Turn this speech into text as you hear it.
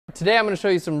Today I'm going to show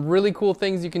you some really cool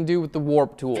things you can do with the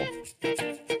warp tool.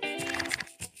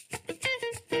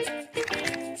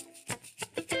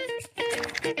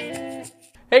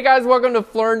 Hey guys, welcome to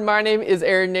Phlearn. My name is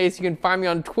Aaron Nace. You can find me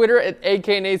on Twitter at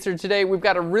AKNacer. Today we've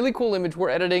got a really cool image we're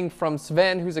editing from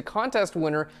Sven, who's a contest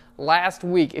winner last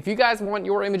week. If you guys want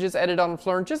your images edited on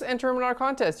Phlearn, just enter them in our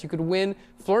contest. You could win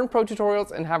Phlearn Pro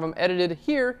tutorials and have them edited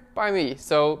here by me.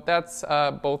 So that's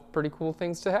both pretty cool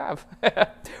things to have.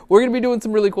 We're going to be doing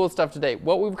some really cool stuff today.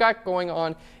 What we've got going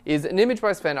on is an image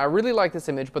by Sven. I really like this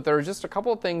image, but there are just a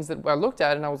couple of things that I looked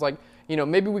at and I was like, you know,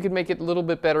 maybe we could make it a little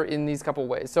bit better in these couple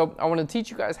ways. So I want to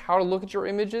teach you guys how to look at your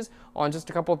images on just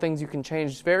a couple of things you can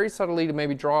change very subtly to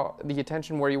maybe draw the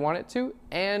attention where you want it to,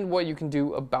 and what you can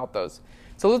do about those.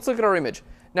 So let's look at our image.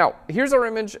 Now, here's our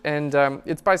image, and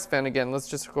it's by Sven again. Let's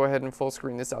just go ahead and full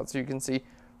screen this out so you can see.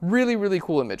 Really, really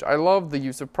cool image. I love the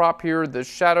use of prop here. The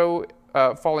shadow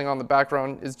falling on the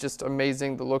background is just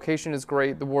amazing. The location is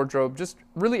great. The wardrobe, just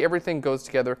really everything goes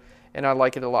together, and I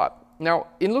like it a lot. Now,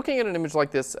 in looking at an image like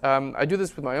this, I do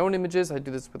this with my own images, I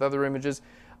do this with other images.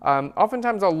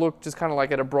 Oftentimes I'll look just kind of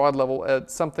like at a broad level at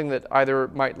something that either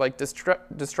might like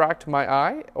distract my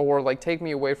eye or like take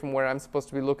me away from where I'm supposed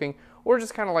to be looking, or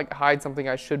just kind of like hide something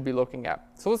I should be looking at.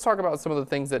 So let's talk about some of the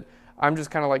things that I'm just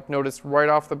kind of like noticed right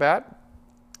off the bat,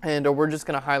 and we're just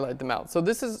going to highlight them out. So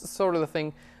this is sort of the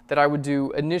thing that I would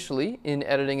do initially in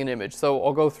editing an image. So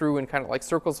I'll go through and kind of like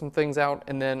circle some things out,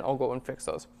 and then I'll go and fix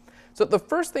those. So the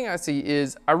first thing I see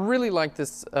is I really like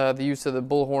this, the use of the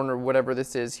bullhorn or whatever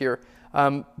this is here.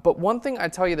 But one thing I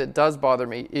tell you that does bother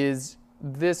me is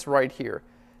this right here,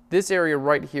 this area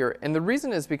right here. And the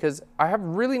reason is because I have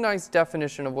really nice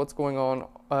definition of what's going on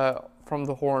from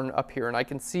the horn up here. And I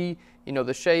can see, you know,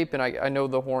 the shape, and I know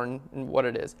the horn and what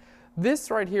it is.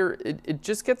 This right here, it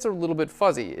just gets a little bit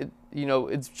fuzzy. You know,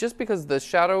 it's just because the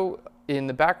shadow in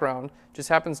the background just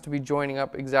happens to be joining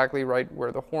up exactly right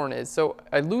where the horn is. So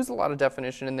I lose a lot of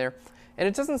definition in there, and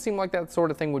it doesn't seem like that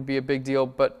sort of thing would be a big deal,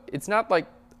 but it's not like,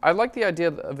 I like the idea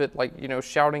of it like, you know,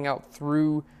 shouting out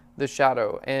through the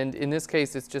shadow, and in this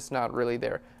case it's just not really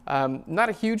there. Not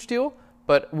a huge deal,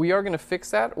 but we are going to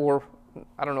fix that, or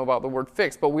I don't know about the word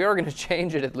fix, but we are going to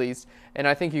change it at least, and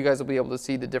I think you guys will be able to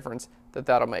see the difference that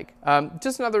that'll make.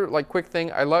 Just another like quick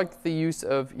thing, I like the use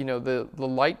of, you know, the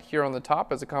light here on the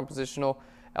top as a compositional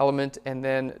element, and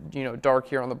then, you know, dark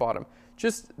here on the bottom.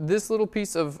 Just this little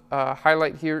piece of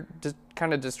highlight here just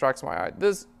kind of distracts my eye.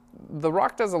 The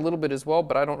rock does a little bit as well,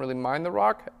 but I don't really mind the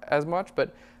rock as much,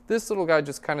 but this little guy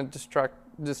just kind of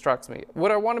distracts me. What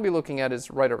I want to be looking at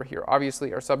is right over here,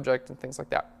 obviously our subject and things like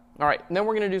that. All right, and then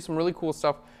we're going to do some really cool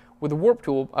stuff with the warp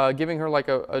tool, giving her like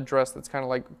a dress that's kind of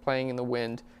like playing in the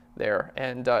wind there,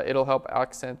 and it'll help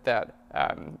accent that,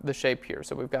 the shape here.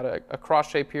 So we've got a cross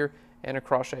shape here and a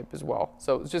cross shape as well.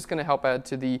 So it's just going to help add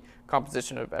to the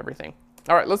composition of everything.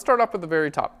 All right, let's start off at the very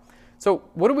top. So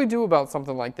what do we do about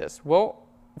something like this? Well,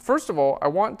 first of all, I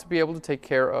want to be able to take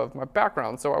care of my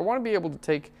background. So I want to be able to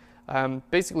take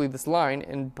basically this line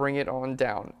and bring it on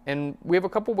down. And we have a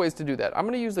couple ways to do that. I'm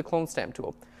going to use the clone stamp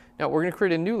tool. Now we're going to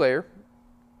create a new layer.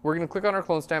 We're going to click on our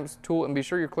clone stamps tool and be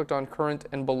sure you're clicked on current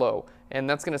and below. And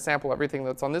that's going to sample everything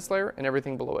that's on this layer and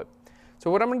everything below it. So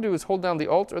what I'm going to do is hold down the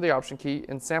Alt or the Option key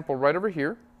and sample right over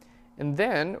here. And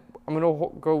then I'm going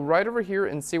to go right over here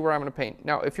and see where I'm going to paint.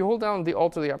 Now if you hold down the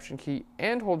Alt or the Option key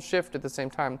and hold Shift at the same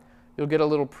time, you'll get a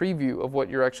little preview of what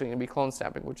you're actually going to be clone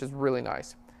stamping, which is really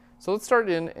nice. So let's start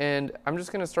in, and I'm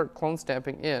just going to start clone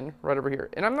stamping in right over here.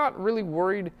 And I'm not really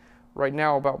worried right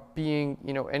now about being,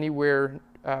 you know, anywhere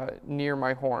near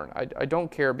my horn. I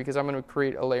don't care, because I'm going to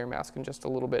create a layer mask in just a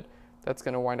little bit that's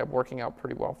going to wind up working out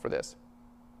pretty well for this.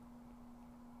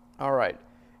 All right,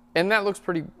 and that looks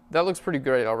pretty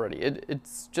great already.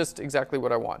 It's just exactly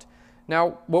what I want.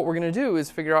 Now what we're going to do is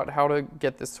figure out how to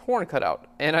get this horn cut out.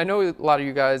 And I know a lot of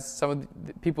you guys, some of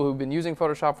the people who've been using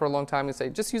Photoshop for a long time, and say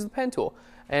just use the pen tool.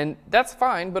 And that's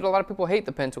fine, but a lot of people hate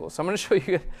the pen tool. So I'm going to show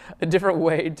you a different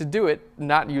way to do it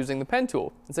not using the pen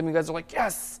tool. And some of you guys are like,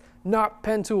 yes, not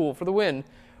pen tool for the win.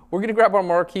 We're going to grab our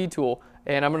marquee tool,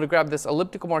 and I'm going to grab this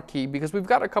elliptical marquee because we've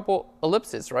got a couple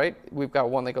ellipses, right? We've got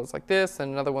one that goes like this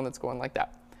and another one that's going like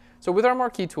that. So with our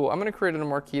marquee tool, I'm going to create a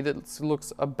marquee that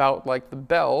looks about like the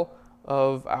bell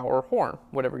of our horn,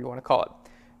 whatever you want to call it.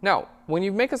 Now, when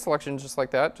you make a selection just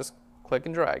like that, just click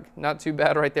and drag. Not too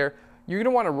bad right there. You're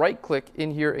going to want to right click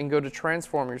in here and go to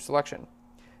transform your selection.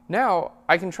 Now,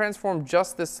 I can transform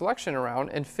just this selection around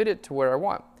and fit it to where I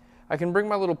want. I can bring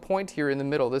my little point here in the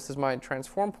middle. This is my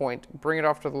transform point, bring it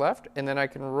off to the left, and then I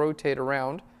can rotate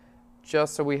around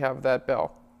just so we have that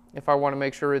bell. If I want to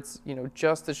make sure it's, you know,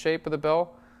 just the shape of the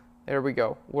bell, There we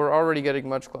go. We're already getting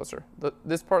much closer.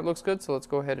 This part looks good, so let's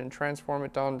go ahead and transform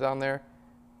it down there.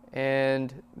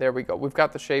 And there we go. We've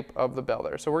got the shape of the bell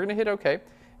there. So we're going to hit OK.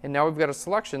 And now we've got a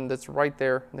selection that's right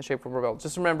there in the shape of our bell.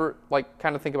 Just remember, like,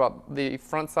 kind of think about the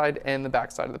front side and the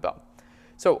back side of the bell.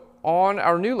 So on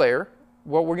our new layer,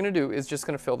 what we're going to do is just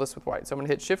going to fill this with white. So I'm going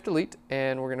to hit Shift Delete,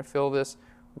 and we're going to fill this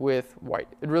with white.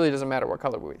 It really doesn't matter what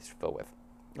color we fill with.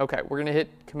 Okay, we're going to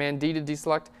hit Command D to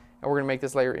deselect, and we're going to make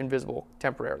this layer invisible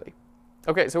temporarily.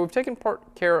 Okay, so we've taken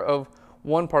care of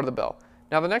one part of the bell.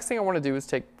 Now the next thing I want to do is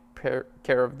take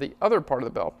care of the other part of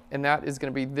the bell, and that is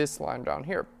going to be this line down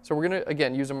here. So we're going to,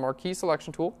 again, use a marquee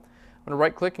selection tool. I'm going to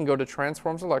right click and go to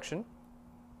Transform Selection.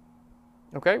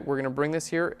 Okay, we're going to bring this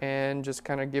here and just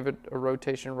kind of give it a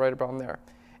rotation right about there.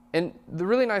 And the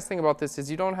really nice thing about this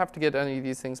is you don't have to get any of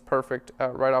these things perfect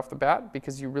right off the bat,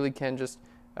 because you really can just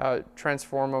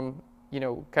transform them, you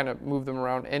know, kind of move them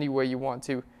around any way you want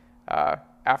to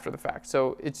after the fact.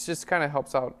 So it just kind of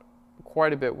helps out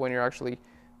quite a bit when you're actually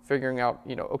figuring out,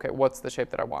 you know, okay, what's the shape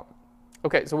that I want.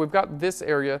 Okay, so we've got this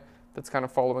area that's kind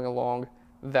of following along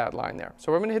that line there.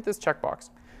 So I'm going to hit this checkbox.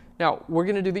 Now, we're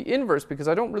going to do the inverse because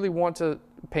I don't really want to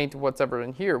paint what's ever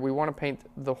in here. We want to paint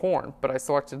the horn, but I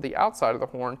selected the outside of the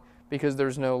horn because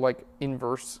there's no, like,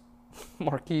 inverse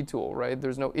marquee tool, right?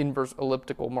 There's no inverse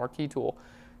elliptical marquee tool.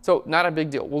 So not a big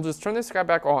deal. We'll just turn this guy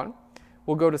back on.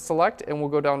 We'll go to select and we'll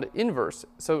go down to inverse.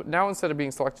 So now instead of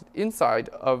being selected inside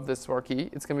of this marquee,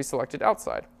 it's going to be selected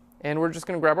outside. And we're just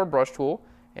going to grab our brush tool,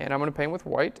 and I'm going to paint with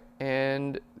white,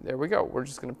 and there we go. We're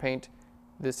just going to paint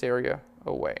this area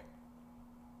away.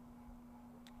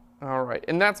 All right,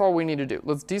 and that's all we need to do.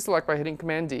 Let's deselect by hitting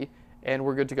Command D, and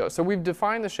we're good to go. So we've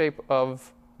defined the shape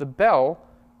of the bell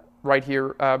right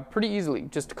here pretty easily.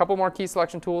 Just a couple marquee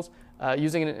selection tools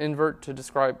using an invert to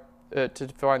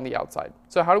define the outside.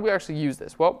 So how do we actually use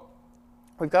this? Well,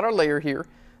 we've got our layer here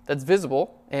that's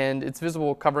visible, and it's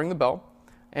visible covering the bell,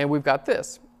 and we've got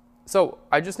this. So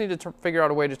I just need to figure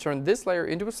out a way to turn this layer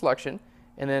into a selection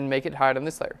and then make it hide on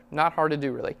this layer. Not hard to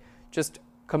do, really. Just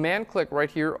Command click right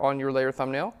here on your layer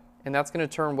thumbnail, and that's going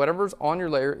to turn whatever's on your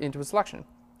layer into a selection.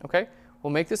 Okay,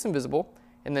 we'll make this invisible,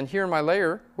 and then here in my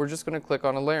layer, we're just going to click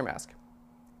on a layer mask.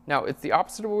 Now, it's the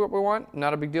opposite of what we want.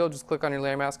 Not a big deal. Just click on your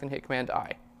layer mask and hit Command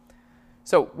I.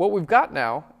 So what we've got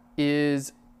now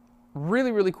is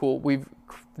really, really cool. We've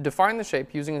defined the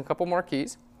shape using a couple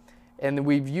marquees, and then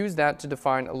we've used that to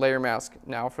define a layer mask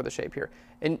now for the shape here.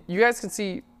 And you guys can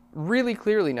see really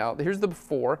clearly now, here's the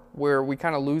before, where we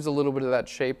kind of lose a little bit of that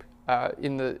shape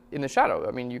in the shadow.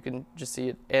 I mean, you can just see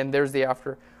it. And there's the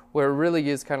after, where it really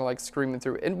is kind of like screaming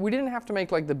through. And we didn't have to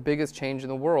make like the biggest change in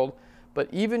the world, but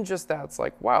even just that's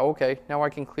like, wow, okay, now I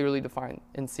can clearly define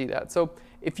and see that. So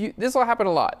this will happen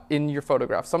a lot in your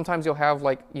photographs. Sometimes you'll have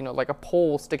like, you know, like a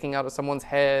pole sticking out of someone's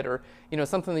head, or, you know,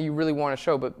 something that you really want to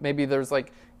show, but maybe there's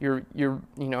like, you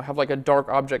know, have like a dark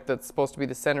object that's supposed to be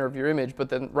the center of your image, but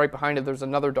then right behind it there's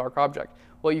another dark object.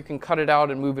 Well, you can cut it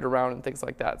out and move it around and things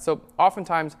like that. So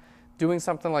oftentimes doing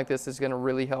something like this is going to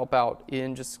really help out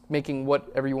in just making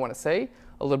whatever you want to say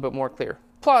a little bit more clear.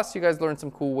 Plus, you guys learned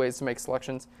some cool ways to make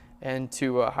selections and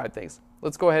to hide things.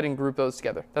 Let's go ahead and group those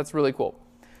together. That's really cool.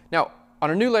 Now, on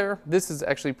a new layer, this is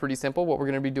actually pretty simple. What we're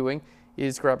going to be doing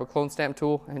is grab a clone stamp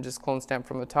tool and just clone stamp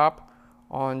from the top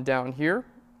on down here.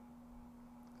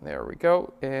 There we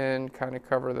go, and kind of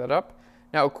cover that up.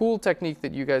 Now, a cool technique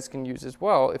that you guys can use as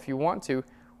well, if you want to,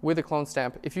 with a clone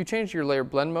stamp, if you change your layer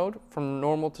blend mode from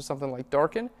normal to something like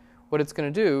darken, what it's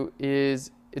going to do is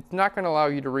it's not going to allow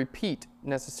you to repeat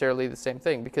necessarily the same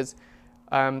thing, because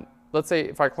let's say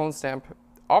if I clone stamp,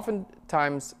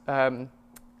 oftentimes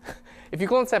if you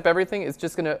clone stamp everything, it's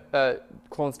just going to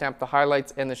clone stamp the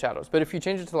highlights and the shadows. But if you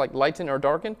change it to like lighten or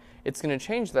darken, it's going to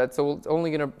change that. So it's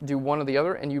only going to do one or the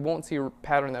other, and you won't see a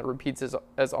pattern that repeats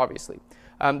as obviously.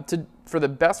 For the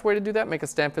best way to do that, make a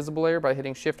stamp visible layer by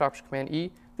hitting Shift Option Command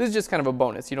E. This is just kind of a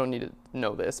bonus. You don't need to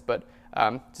know this, but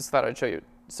just thought I'd show you.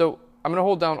 So I'm going to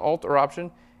hold down Alt or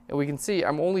Option, and we can see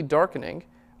I'm only darkening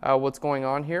what's going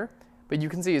on here. But you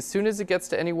can see as soon as it gets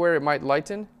to anywhere it might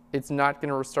lighten, it's not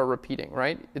going to start repeating,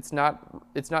 right? It's not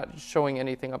showing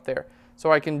anything up there.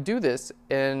 So I can do this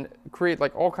and create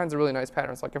like all kinds of really nice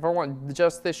patterns. Like if I want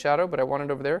just this shadow, but I want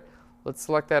it over there, let's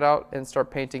select that out and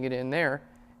start painting it in there.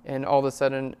 And all of a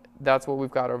sudden, that's what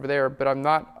we've got over there. But I'm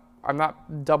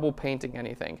not double painting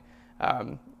anything.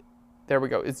 There we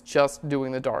go. It's just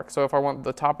doing the dark. So if I want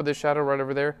the top of this shadow right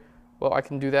over there, well, I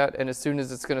can do that. And as soon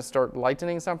as it's going to start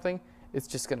lightening something, it's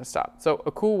just going to stop. So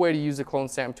a cool way to use a clone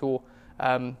stamp tool.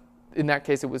 In that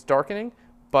case, it was darkening,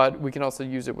 but we can also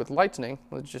use it with lightening.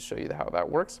 Let's just show you how that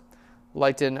works.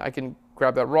 Lighten, I can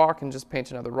grab that rock and just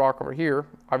paint another rock over here.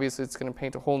 Obviously it's going to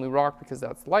paint a whole new rock because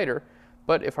that's lighter,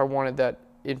 but if I wanted that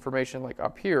information like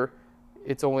up here,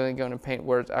 it's only going to paint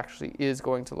where it actually is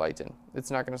going to lighten.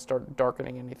 It's not going to start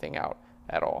darkening anything out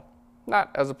at all. Not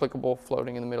as applicable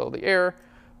floating in the middle of the air,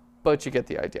 but you get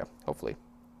the idea, hopefully.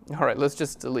 All right, let's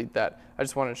just delete that. I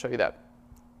just wanted to show you that.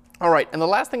 All right, and the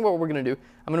last thing what we're going to do,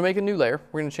 I'm going to make a new layer.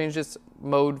 We're going to change this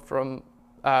mode from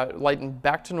Lighten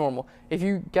back to normal. If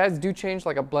you guys do change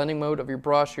like a blending mode of your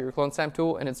brush or your clone stamp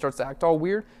tool and it starts to act all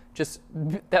weird,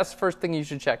 that's the first thing you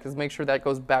should check, is make sure that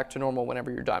goes back to normal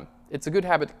whenever you're done. It's a good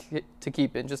habit to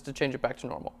keep in, just to change it back to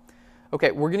normal.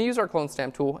 Okay, we're going to use our clone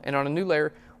stamp tool, and on a new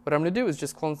layer, what I'm going to do is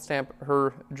just clone stamp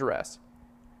her dress.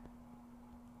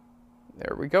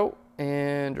 There we go,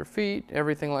 and her feet,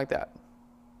 everything like that.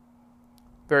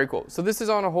 Very cool. So this is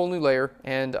on a whole new layer,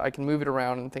 and I can move it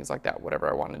around and things like that, whatever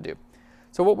I want to do.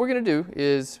 So what we're going to do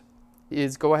is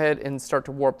go ahead and start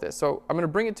to warp this. So I'm going to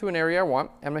bring it to an area I want.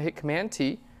 I'm going to hit Command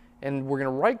T, and we're going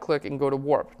to right click and go to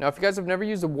warp. Now if you guys have never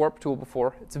used a warp tool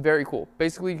before, it's very cool.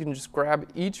 Basically you can just grab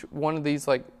each one of these,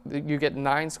 like you get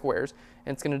 9 squares,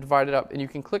 and it's going to divide it up, and you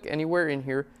can click anywhere in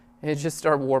here and just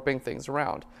start warping things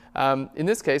around. In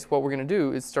this case, what we're going to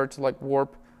do is start to like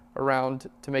warp around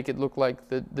to make it look like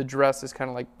the dress is kind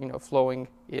of like, you know, flowing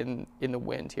in the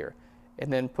wind here,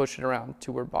 and then push it around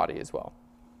to her body as well.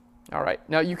 All right,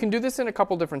 now you can do this in a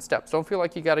couple different steps. Don't feel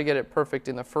like you got to get it perfect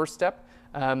in the first step.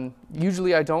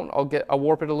 Usually I don't. I'll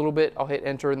warp it a little bit, I'll hit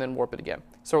enter and then warp it again.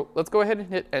 So let's go ahead and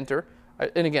hit enter.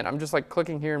 And again, I'm just like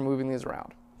clicking here and moving these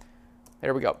around.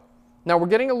 There we go. Now we're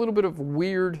getting a little bit of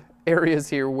weird areas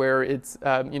here where it's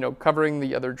you know, covering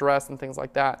the other dress and things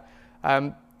like that.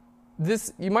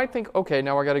 This, you might think, okay,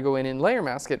 now I got to go in and layer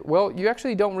mask it. Well, you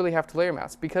actually don't really have to layer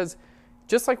mask, because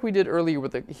just like we did earlier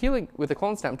with the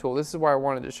clone stamp tool, this is why I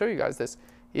wanted to show you guys this,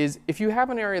 is if you have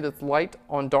an area that's light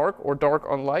on dark or dark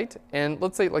on light, and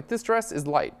let's say like this dress is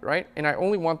light, right? And I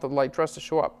only want the light dress to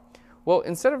show up. Well,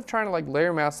 instead of trying to like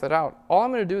layer mask that out, all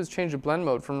I'm going to do is change the blend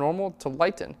mode from normal to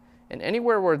lighten. And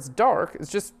anywhere where it's dark,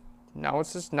 it's just not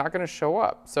going to show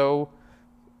up. So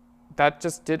that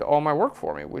just did all my work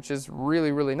for me, which is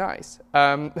really, really nice.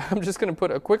 I'm just going to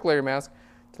put a quick layer mask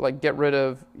to like get rid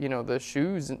of, you know, the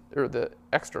shoes or the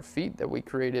extra feet that we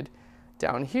created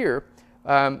down here.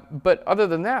 But other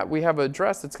than that, we have a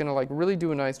dress that's going to like really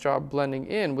do a nice job blending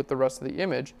in with the rest of the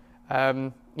image,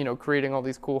 you know, creating all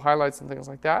these cool highlights and things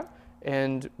like that.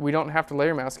 And we don't have to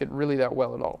layer mask it really that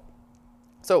well at all.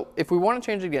 So if we want to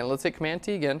change it again, let's hit Command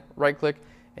T again, right click,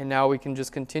 and now we can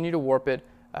just continue to warp it,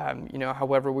 you know,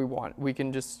 however we want. We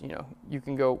can just, you know, you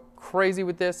can go crazy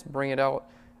with this, bring it out.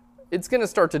 It's going to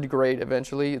start to degrade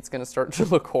eventually. It's going to start to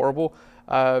look horrible.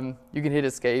 You can hit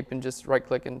escape and just right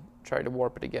click and try to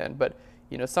warp it again. But,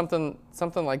 you know, something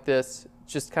like this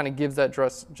just kind of gives that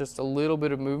dress just a little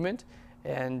bit of movement.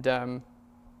 And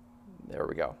there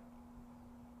we go.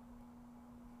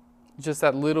 Just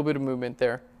that little bit of movement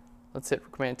there. Let's hit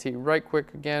Command T right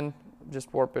quick again.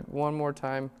 Just warp it one more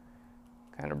time.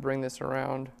 Kind of bring this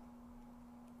around.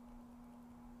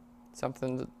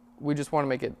 Something that we just want to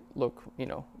make it look, you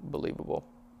know, believable.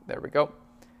 There we go.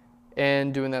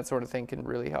 And doing that sort of thing can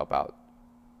really help out.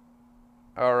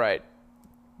 All right.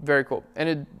 Very cool. And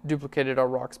it duplicated our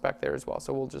rocks back there as well.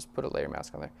 So we'll just put a layer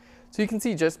mask on there. So you can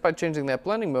see just by changing that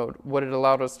blending mode, what it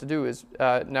allowed us to do is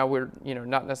now we're, you know,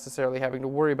 not necessarily having to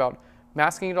worry about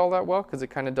masking it all that well, because it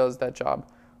kind of does that job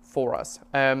for us.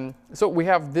 So we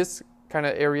have this kind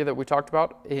of area that we talked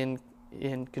about in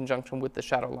conjunction with the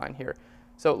shadow line here.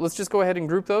 So let's just go ahead and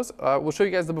group those. We'll show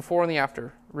you guys the before and the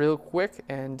after real quick,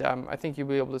 and I think you'll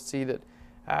be able to see that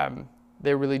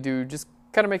they really do just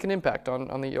kind of make an impact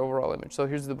on the overall image. So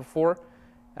here's the before,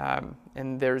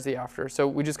 and there's the after. So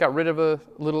we just got rid of a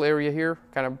little area here,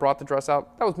 kind of brought the dress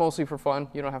out. That was mostly for fun.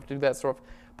 You don't have to do that stuff.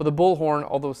 But the bullhorn,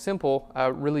 although simple,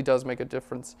 really does make a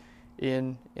difference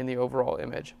in the overall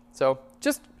image. So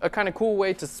just a kind of cool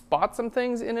way to spot some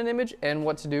things in an image and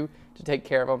what to do to take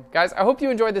care of them. Guys, I hope you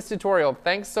enjoyed this tutorial.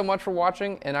 Thanks so much for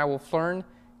watching, and I will Phlearn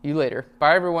you later.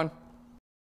 Bye, everyone.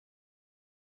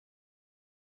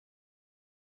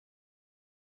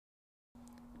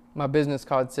 My business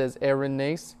card says Aaron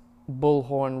Nace,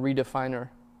 Bullhorn Redefiner.